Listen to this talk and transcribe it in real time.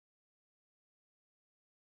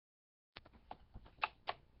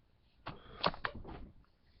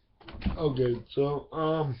Okay, so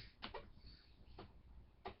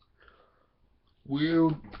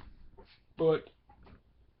weird, but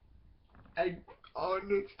I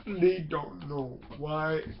honestly don't know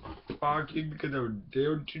why. Partly because I was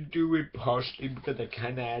dared to do it, partially because I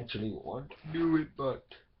kinda actually want to do it, but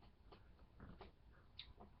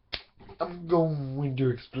I'm going to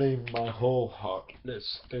explain my whole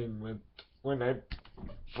heartless thing with when I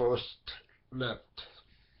first left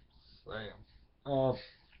Sam.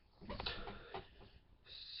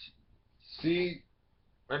 See,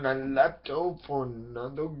 when I left her for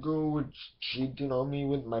another girl which cheated on me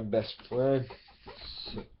with my best friend,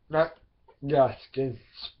 not Gaskins,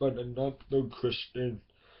 but another Christian,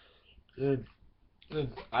 and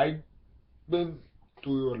I've been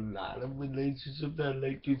through a lot of relationships, I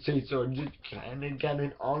like to say, so I just kind of got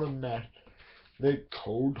an automatic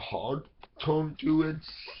cold hard tone to it,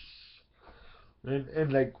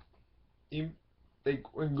 and like in,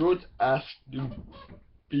 like when girls ask to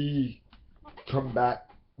be come back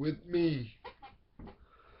with me,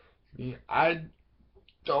 I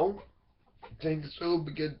don't think so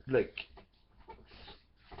because like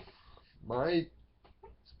my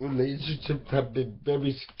relationships have been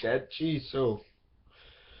very sketchy. So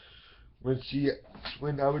when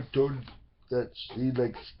when I was told that she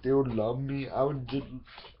like still loved me, I was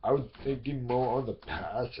thinking more on the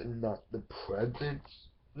past and not the present.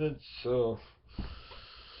 That's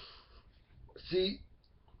see,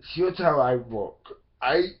 here's how I work.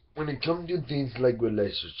 When it comes to things like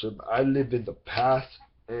relationship, I live in the past,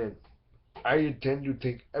 and I tend to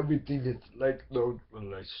think everything is like those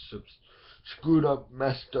relationships. Screwed up,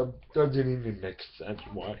 messed up, doesn't even make sense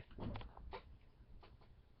why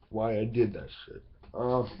I did that shit.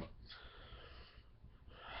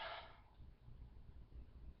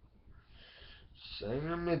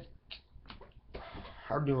 Saying it,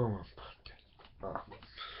 how do I want to put it?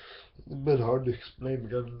 It's a bit hard to explain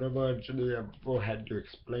because I've never actually ever had to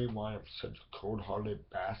explain why I'm such a cold-hearted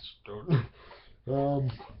bastard. um,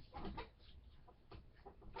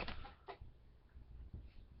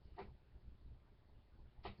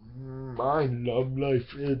 my love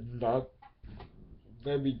life is not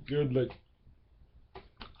very good. Like,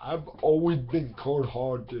 I've always been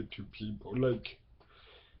cold-hearted to people. Like,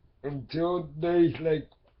 until they like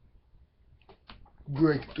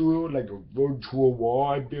break through like a virtual wall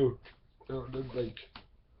I built. Like,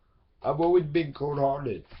 I've always been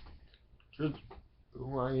cold-hearted, just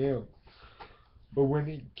who I am. But when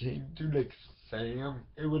it came to like Sam,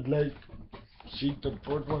 it was like she the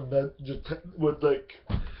first one that just was like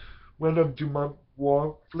went up to my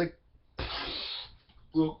wall, flick,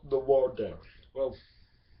 broke the wall down. Well,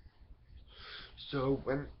 so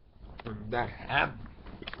when that happened,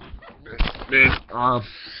 then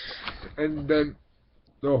and then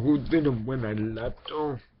the whole thing of when I left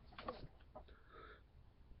her,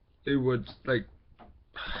 it was like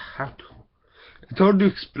how to, it's hard to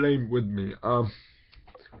explain with me.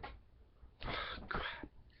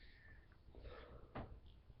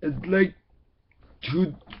 It's like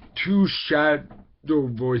two shadow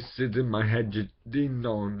voices in my head just ding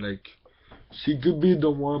dong. Like she could be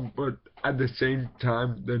the one, but at the same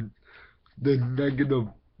time, the negative,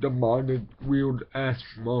 demonic, weird ass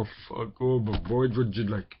motherfucker of a voice was just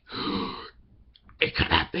like, it could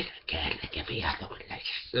happen again, like every other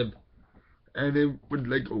relationship. And it was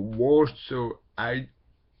like a war, so I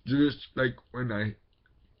just like when I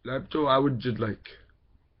left her, I would just like,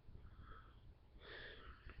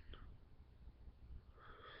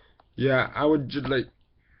 yeah, I would just like,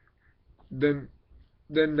 then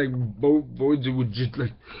like both voices would just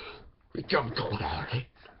like become cold hearted.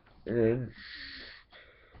 And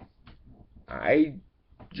I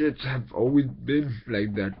just have always been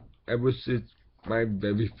like that ever since my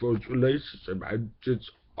very first relationship. I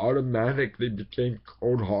just automatically became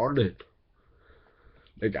cold hearted.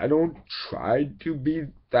 Like I don't try to be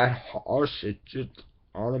that harsh, it's just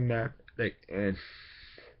automatic. And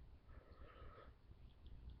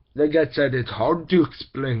like I said, it's hard to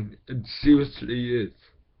explain. It seriously is.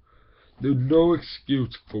 There's no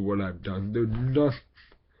excuse for what I've done. There's nothing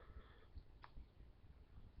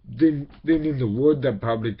in the world that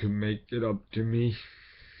probably could make it up to me,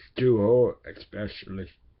 to her especially.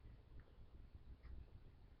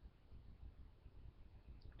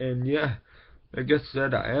 And yeah, like I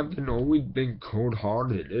said, I haven't always been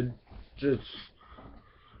cold-hearted. It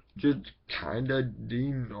just kind of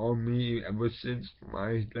leaned on me ever since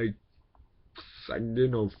my like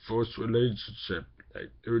second or first relationship.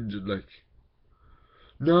 Like it was just like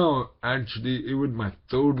no, actually, it was my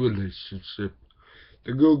third relationship.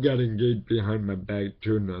 The girl got engaged behind my back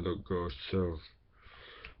to another girl, so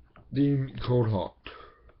being cold heart.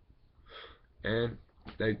 And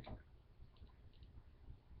like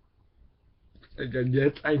I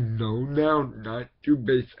guess I know now not to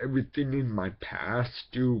base everything in my past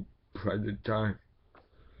to present time.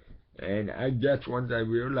 And I guess once I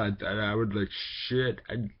realized that, I was like, shit,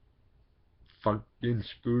 I fucking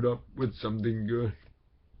screwed up with something good.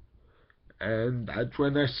 And that's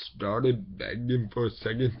when I started begging for a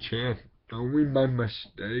second chance, knowing my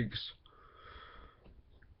mistakes.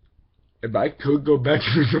 If I could go back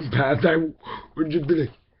to the past, I would just be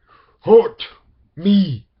like, halt!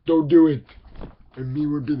 Me! Don't do it! And me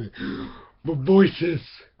would be like, my voices!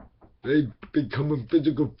 They become a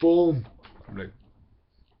physical form. I'm like,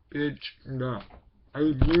 bitch, no.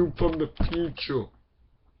 I'm you from the future.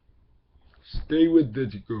 Stay with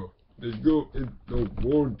this girl. This girl is no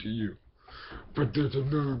warm to you. But there's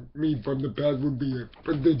another me from the past would be like,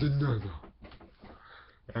 but there's another.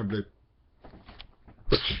 I'm like,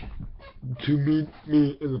 to meet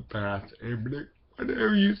me in the past and be like,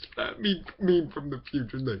 whatever you slap me from the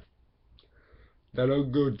future, like, that I'll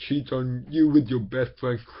go cheat on you with your best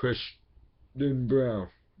friend Christian Brown.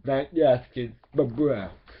 Not Yaskin, but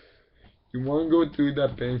Brown. You wanna go through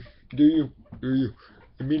that pain? Do you? Do you?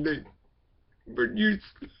 I mean, like, but you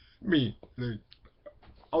slap me. Like,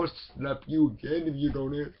 I'll slap you again if you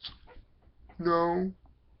don't answer. No.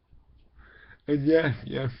 And yeah,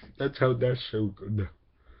 that's how that show goes.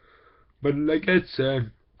 But like I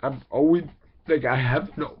said, I've always, like, I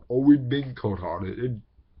haven't always been cold-hearted. It's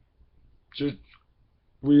just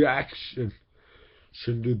reaction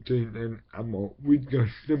to the thing, and I'm always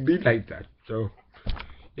gonna be like that. So,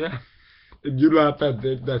 yeah. If you laugh at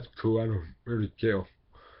it, that's cool. I don't really care.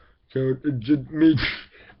 So it's just me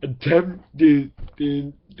attempting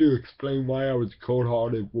to explain why I was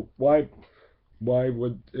cold-hearted. Why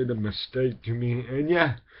was it a mistake to me? And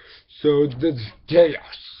yeah, so this is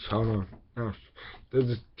chaos. Hold on. No, this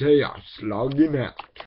is chaos logging out.